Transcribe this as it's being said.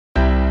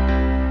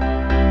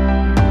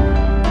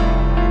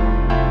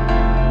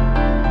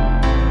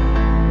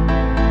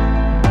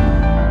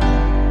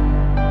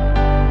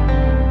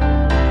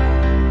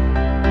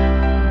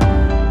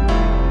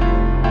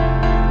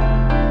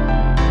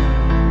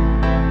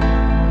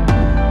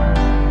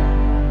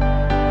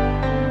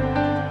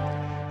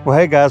Well,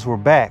 hey guys, we're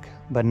back,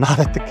 but not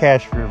at the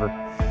Cache River.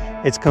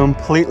 It's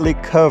completely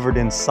covered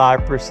in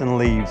cypress and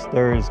leaves.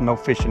 There is no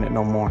fish in it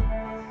no more.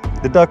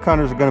 The duck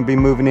hunters are going to be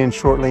moving in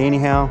shortly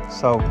anyhow,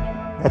 so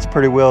that's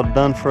pretty well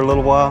done for a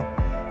little while.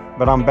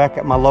 But I'm back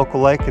at my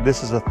local lake.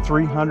 This is a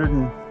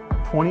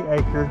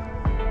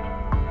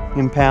 320-acre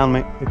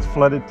impoundment. It's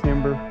flooded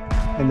timber,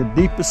 and the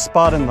deepest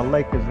spot in the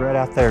lake is right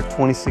out there,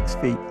 26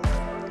 feet.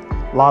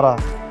 A lot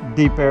of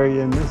deep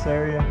area in this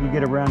area. You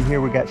get around here,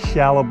 we got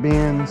shallow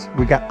bends,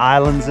 we got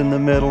islands in the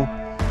middle,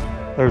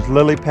 there's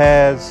lily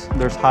pads,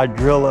 there's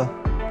hydrilla,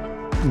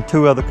 and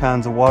 2 other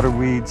kinds of water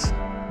weeds.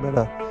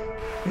 But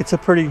it's a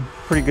pretty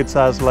good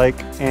sized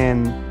lake,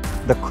 and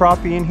the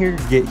crappie in here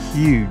get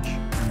huge.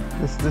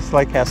 This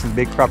lake has some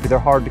big crappie. They're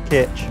hard to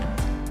catch.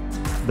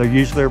 They're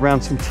usually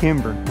around some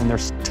timber, and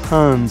there's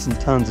tons and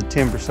tons of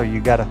timber, so you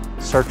gotta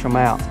search them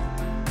out.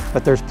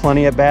 But there's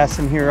plenty of bass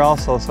in here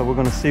also, so we're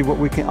gonna see what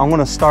we can. I'm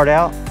gonna start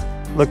out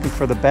looking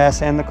for the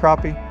bass and the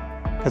crappie,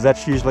 because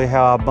that's usually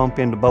how I bump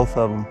into both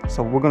of them.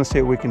 So we're gonna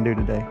see what we can do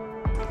today.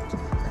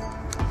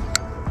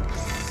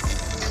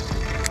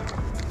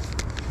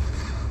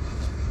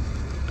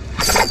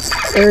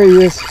 There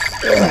he is.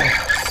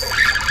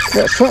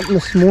 Got something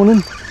this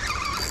morning.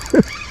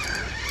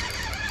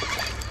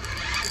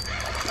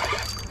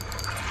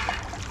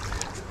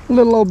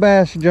 Little old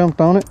bass jumped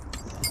on it.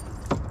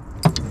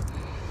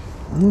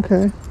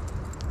 Okay.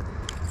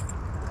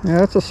 Yeah,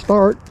 that's a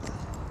start.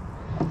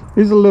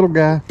 He's a little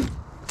guy.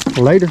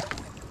 Later.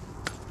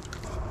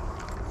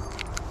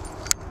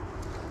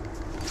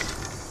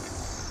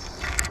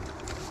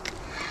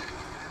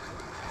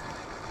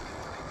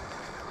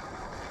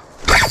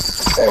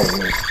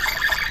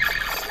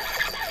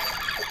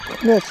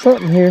 Got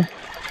something here.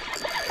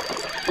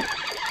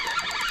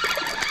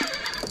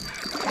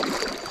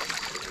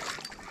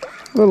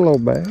 Little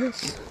old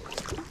bass.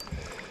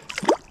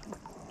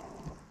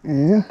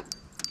 Yeah,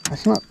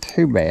 that's not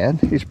too bad.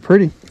 He's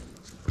pretty.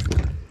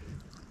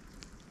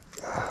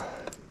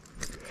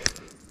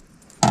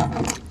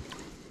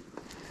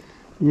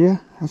 Yeah,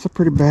 that's a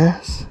pretty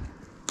bass.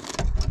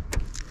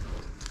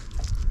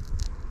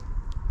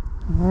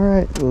 All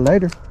right,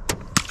 later.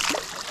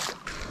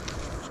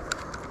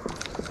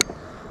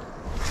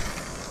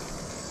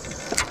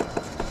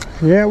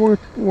 Yeah,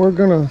 we're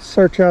gonna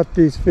search out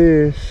these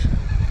fish.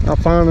 I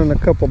found a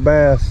couple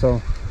bass,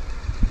 so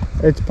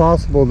it's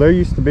possible. There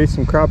used to be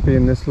some crappie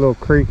in this little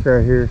creek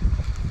right here.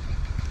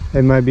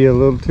 It might be a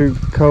little too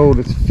cold.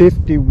 It's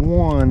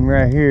 51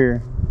 right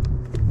here,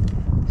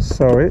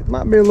 so it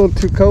might be a little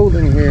too cold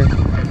in here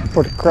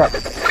for the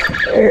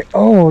crappie.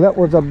 Oh, that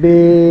was a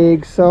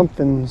big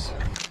somethings.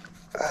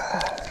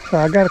 So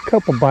I got a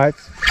couple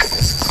bites.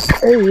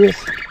 There he is.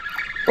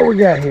 What we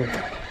got here?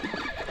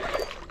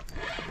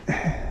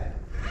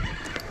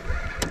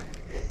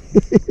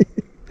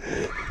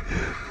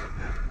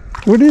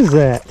 What is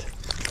that?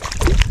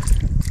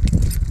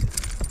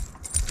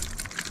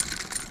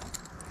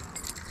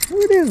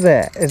 What is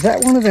that? Is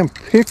that one of them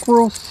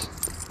pickerels?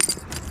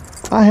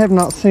 I have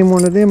not seen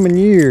one of them in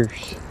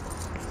years.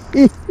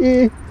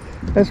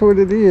 That's what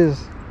it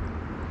is.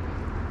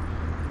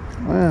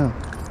 Wow.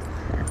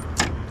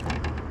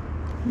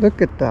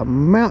 Look at the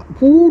mouth.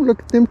 Ooh,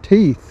 look at them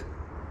teeth.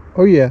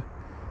 Oh yeah,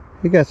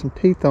 he got some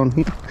teeth on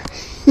him.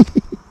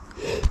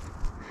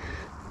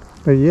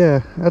 But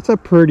yeah, that's a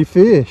pretty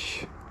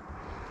fish.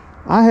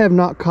 I have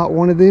not caught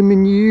one of them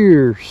in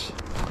years.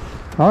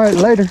 All right,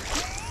 later.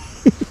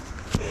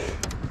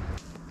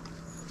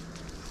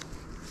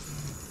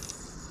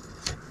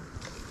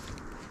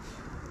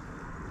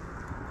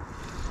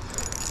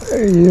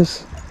 There he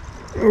is.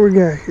 What we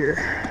got here?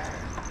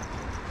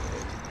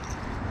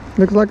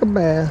 Looks like a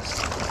bass.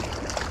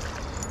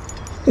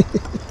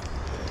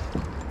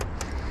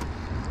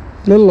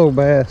 Little old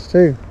bass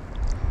too.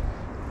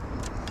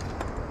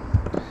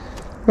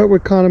 But we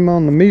caught him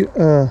on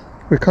the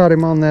we caught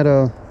him on that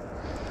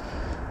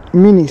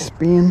mini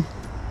spin.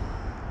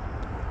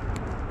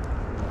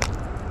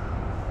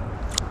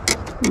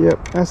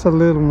 Yep, that's a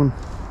little one.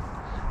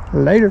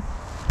 Later.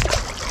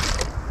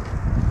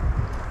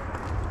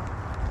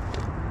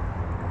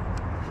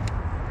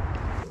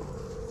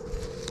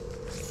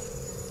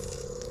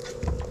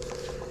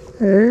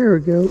 There we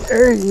go.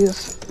 There he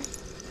is.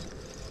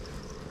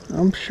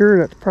 I'm sure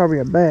that's probably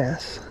a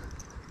bass.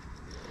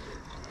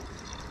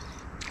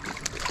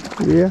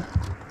 Yeah.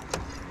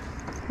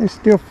 It's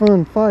still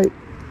fun fight.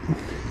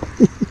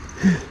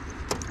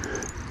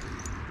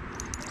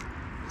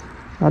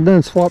 I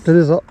done swapped to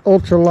this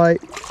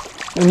ultralight,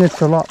 and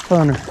it's a lot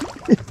funner.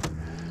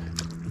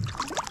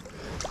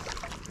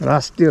 But I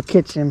still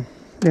catch them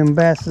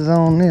basses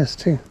on this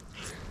too.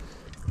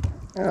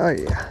 Oh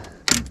yeah.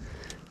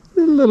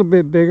 A little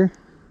bit bigger.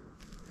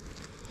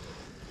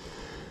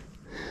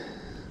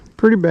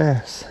 Pretty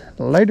bass.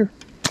 Later.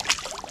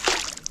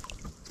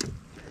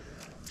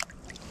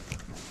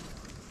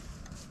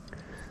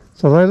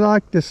 So they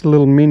like this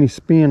little mini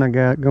spin I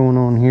got going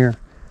on here.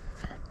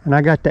 And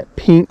I got that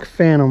pink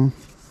Phantom.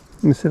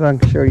 Let me see if I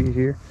can show you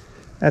here.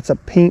 That's a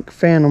pink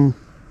Phantom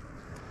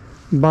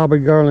Bobby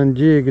Garland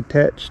jig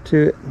attached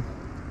to it.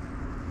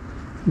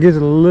 Gives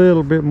it a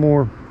little bit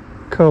more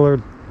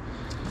colored.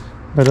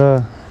 But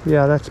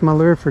yeah, that's my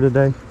lure for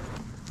today.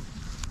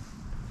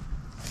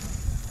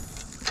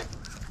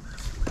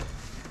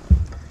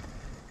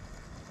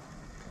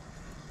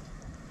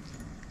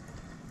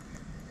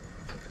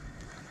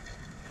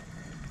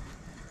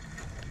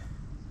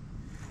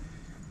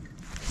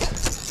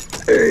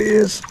 There he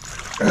is.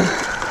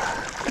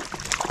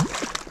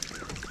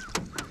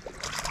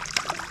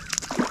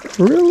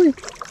 Really?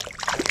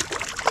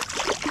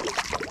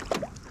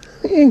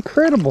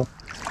 Incredible.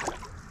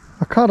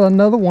 I caught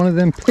another one of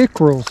them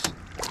pickerels.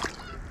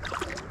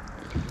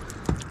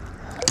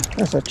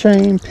 That's a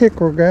chain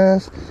pickerel,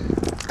 guys.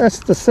 That's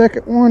the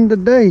second one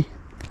today.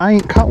 I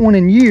ain't caught one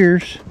in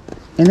years,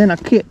 and then I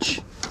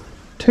catch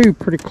two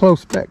pretty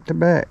close back to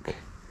back.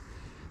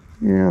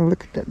 Yeah,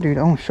 look at that dude.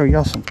 I want to show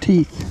y'all some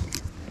teeth.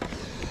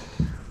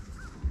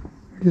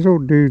 These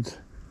old dudes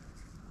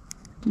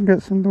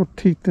got some little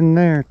teeth in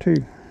there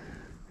too.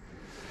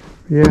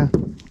 Yeah,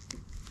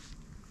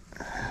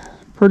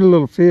 pretty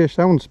little fish.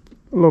 That one's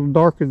a little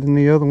darker than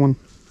the other one,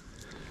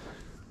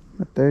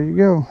 but there you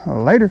go.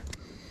 Later.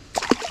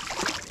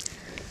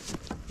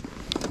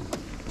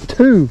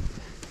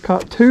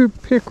 Caught two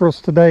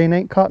pickerels today and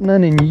ain't caught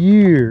none in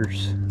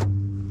years.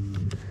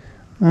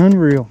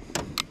 Unreal.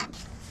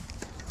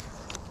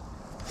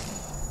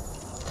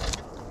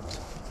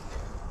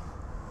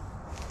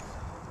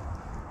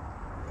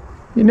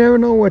 You never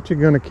know what you're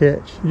gonna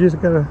catch. You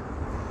just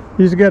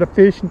gotta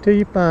fish until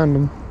you find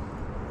them.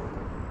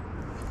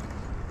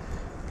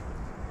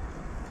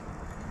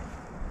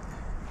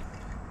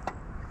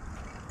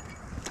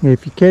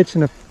 If you're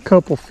catching a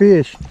couple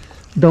fish,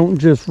 don't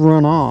just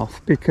run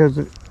off, because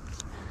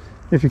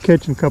if you're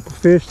catching a couple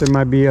fish, there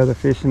might be other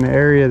fish in the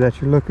area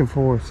that you're looking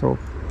for. So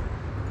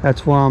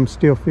that's why I'm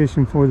still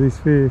fishing for these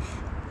fish.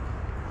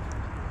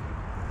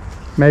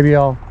 Maybe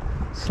I'll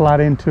slide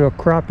into a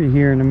crappie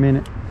here in a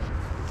minute.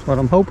 That's what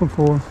I'm hoping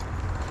for.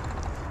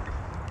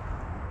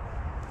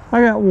 I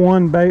got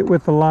one bait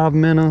with a live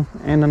minnow,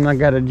 and then I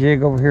got a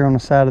jig over here on the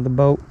side of the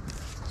boat.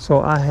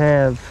 So I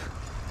have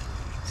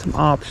some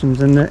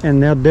options, and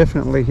they'll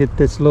definitely hit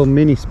this little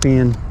mini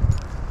spin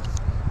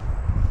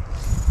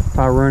if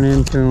I run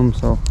into them.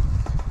 So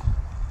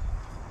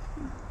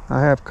I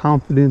have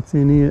confidence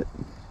in it.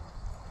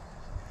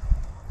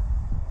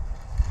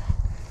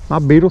 My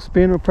beetle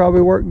spin would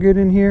probably work good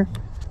in here.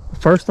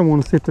 First, I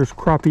want to see if there's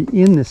crappie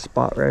in this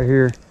spot right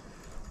here.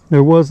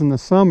 There was in the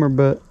summer,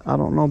 but I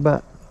don't know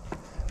about,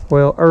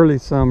 well, early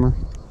summer.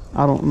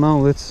 I don't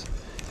know. It's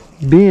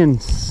been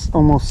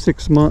almost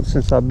 6 months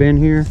since I've been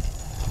here.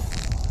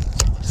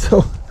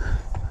 So,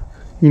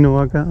 you know,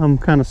 I'm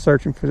kind of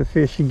searching for the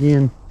fish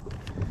again.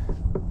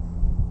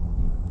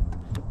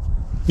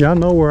 Y'all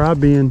know where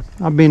I've been.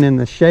 I've been in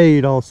the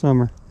shade all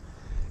summer.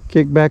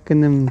 Kick back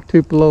in them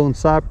Tupelo and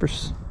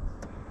Cypress,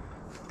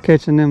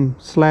 catching them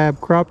slab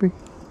crappie.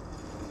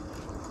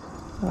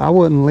 I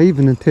wasn't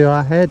leaving until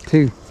I had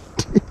to.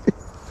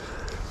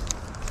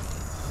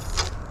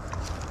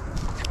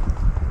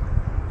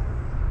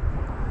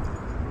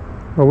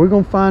 But we're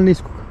gonna find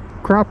these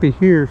crappie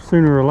here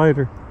sooner or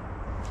later.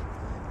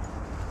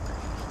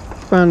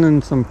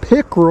 Finding some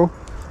pickerel,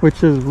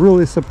 which is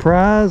really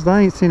surprised.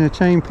 I ain't seen a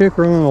chain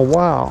pickerel in a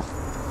while.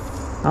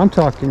 I'm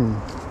talking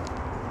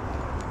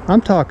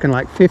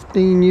like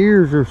 15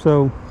 years or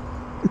so.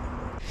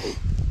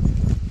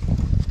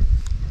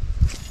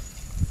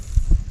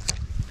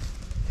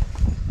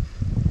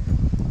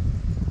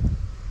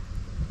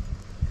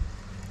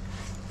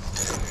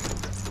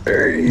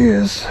 There he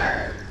is.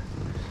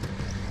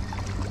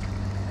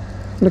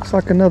 Looks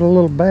like another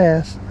little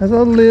bass. That's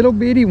a little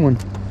bitty one.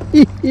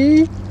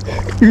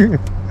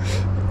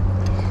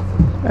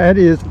 That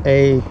is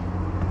a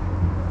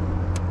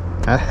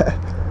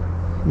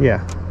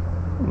yeah.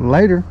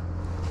 Later.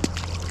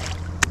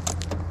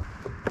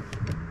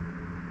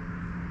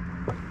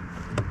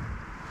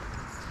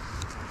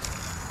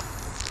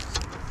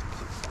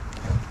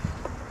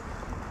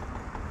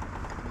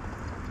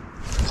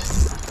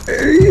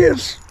 There he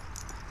is.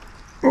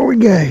 What we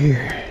got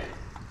here?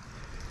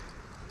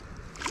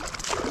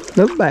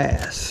 The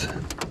bass.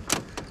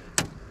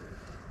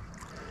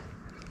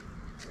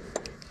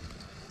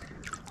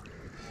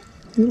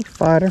 Little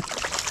fighter.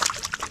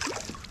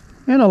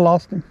 And I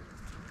lost him.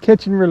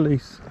 Catch and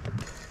release.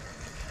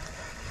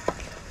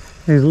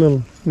 There's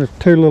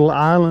two little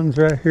islands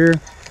right here.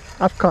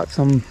 I've caught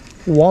some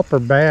whopper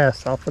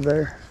bass off of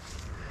there.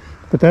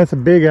 But that's a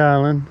big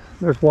island.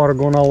 There's water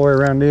going all the way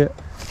around it.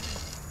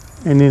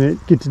 And then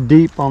it gets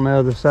deep on the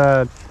other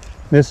side.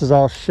 This is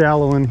all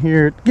shallow in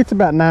here. It gets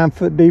about 9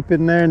 foot deep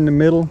in there in the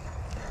middle,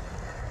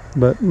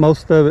 but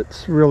most of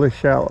it's really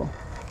shallow.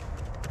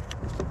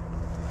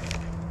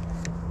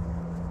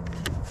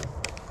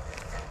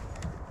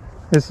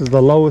 This is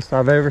the lowest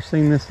I've ever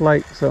seen this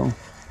lake, so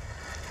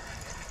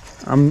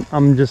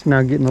I'm just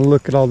now getting a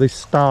look at all these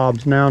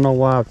stobs. Now I know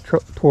why I've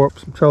tore up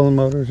some trolling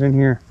motors in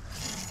here.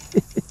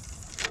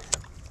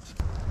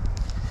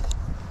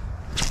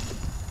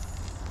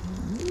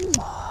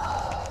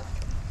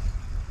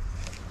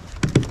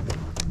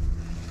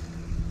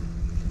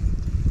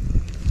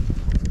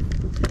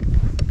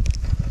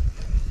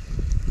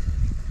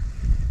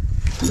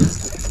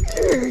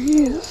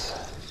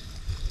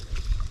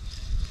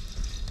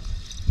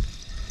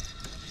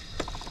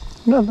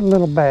 Another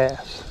little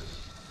bass.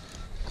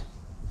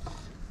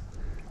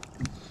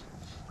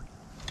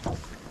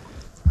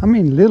 I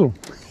mean little.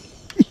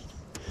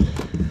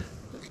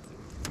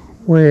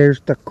 Where's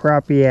the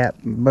crappie at,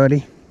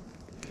 buddy?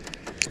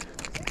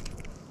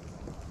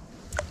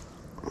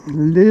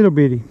 Little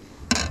bitty.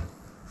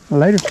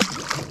 Later.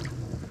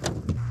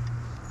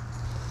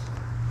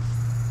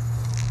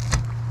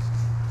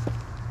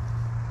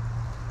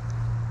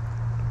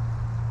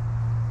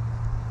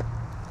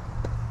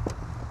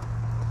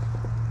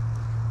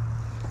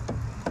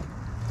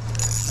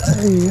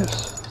 There he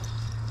is.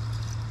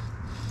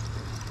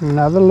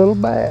 Another little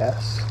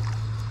bass.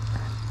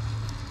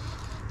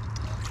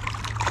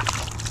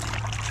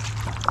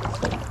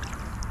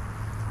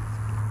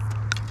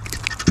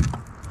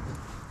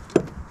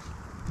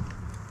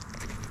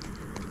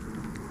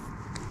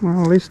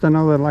 Well, at least I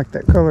know they like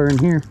that color in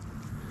here.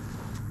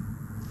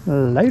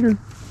 Later.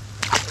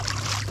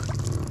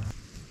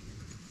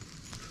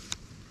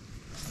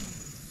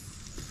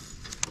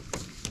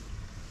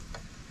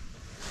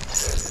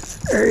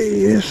 There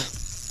he is.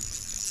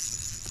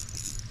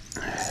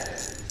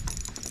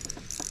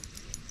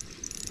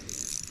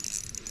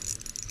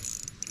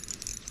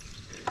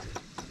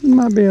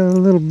 Might be a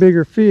little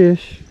bigger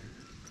fish.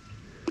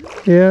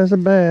 Yeah, it's a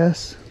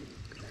bass.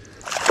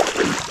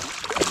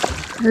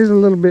 Here's a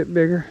little bit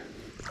bigger.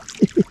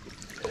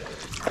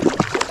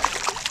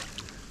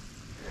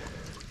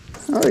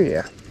 Oh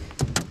yeah.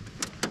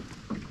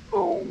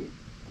 Oh.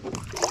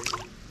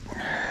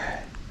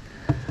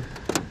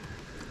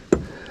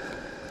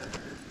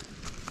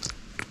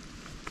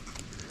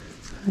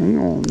 Hang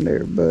on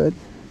there, bud.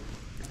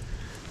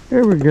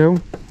 There we go.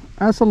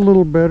 That's a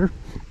little better.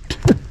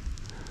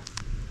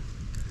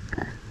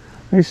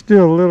 He's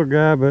still a little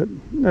guy, but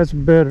that's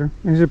better.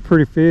 He's a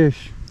pretty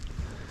fish.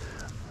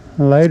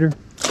 Later.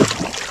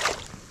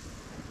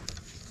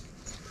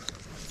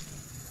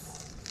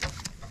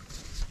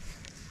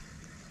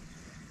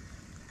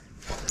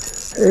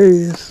 There he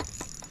is.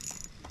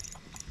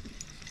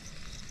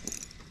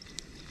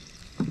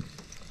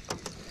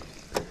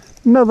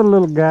 Another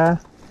little guy.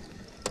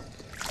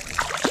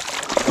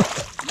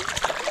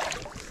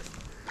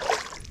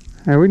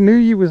 Now we knew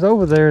you was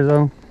over there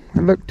though.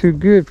 It looked too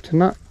good to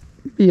not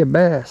be a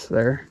bass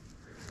there.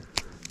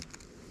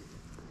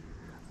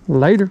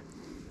 Later.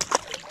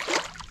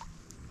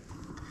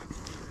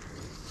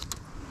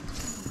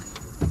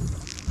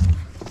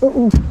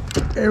 Uh-oh,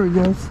 there we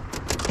go.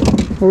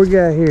 What we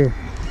got here?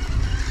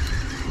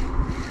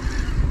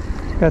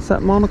 Got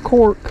something on a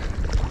cork.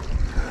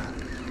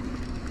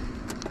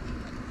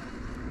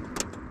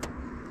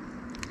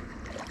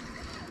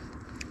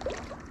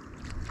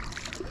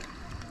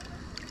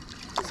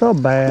 It's a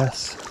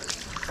bass.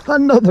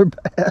 Another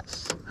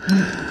bass.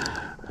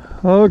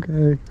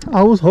 Okay,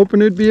 I was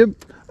hoping it'd be a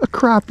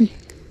crappie.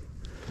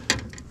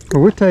 But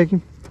we're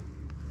taking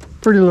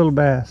pretty little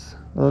bass.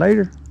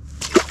 Later.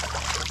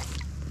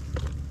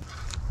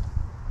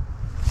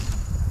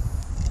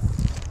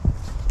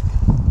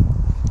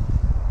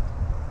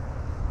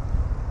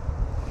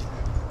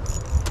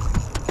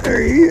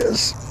 There he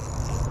is.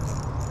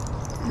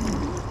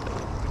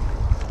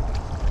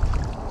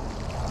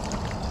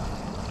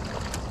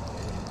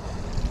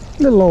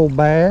 Little old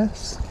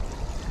bass.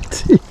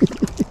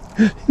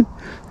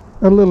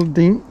 A little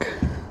dink.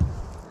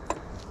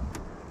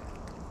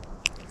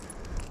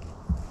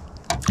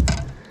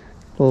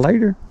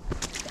 Later.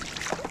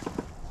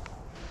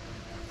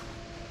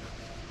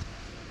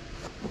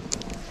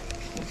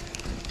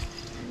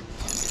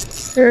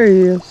 There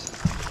he is.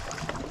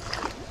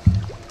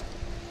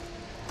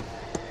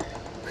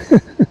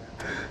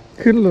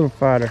 Good little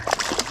fighter.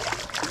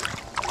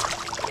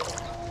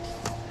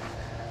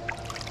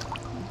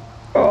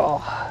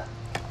 Oh.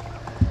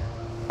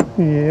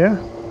 Yeah.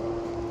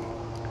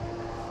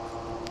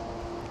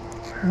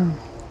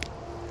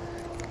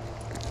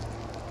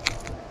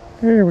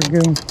 There we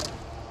go.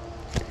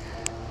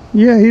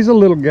 Yeah, he's a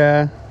little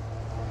guy.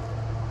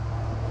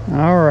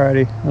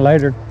 Alrighty,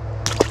 later.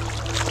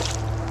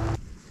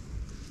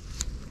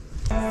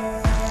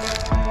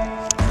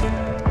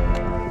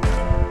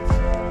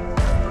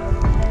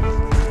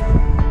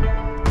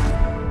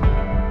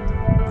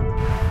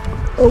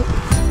 Oh,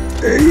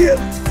 there he is.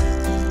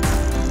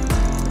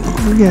 What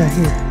do we got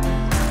here?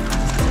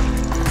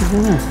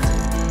 Yeah.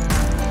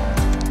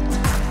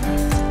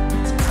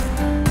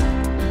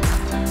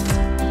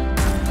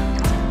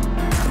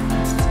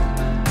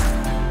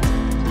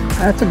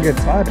 That's a good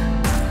fighter.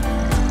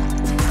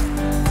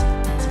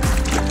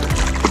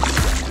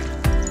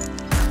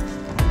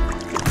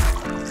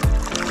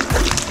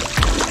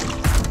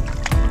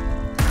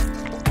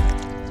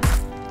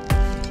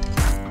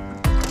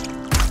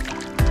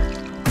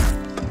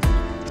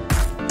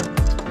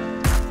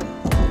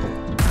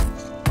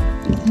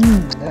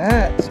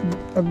 That's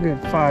a good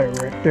fighter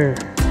right there.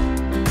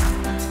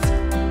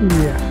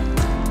 Yeah.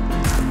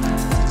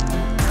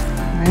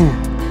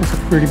 Man, that's a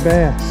pretty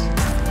bass.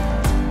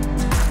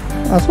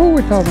 That's what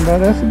we're talking about.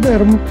 That's a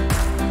better one.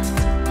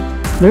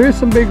 There is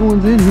some big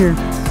ones in here.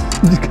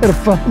 You just gotta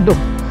find them.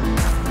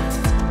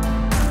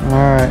 All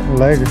right,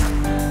 later.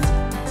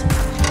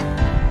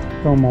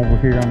 Come over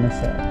here on this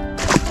side.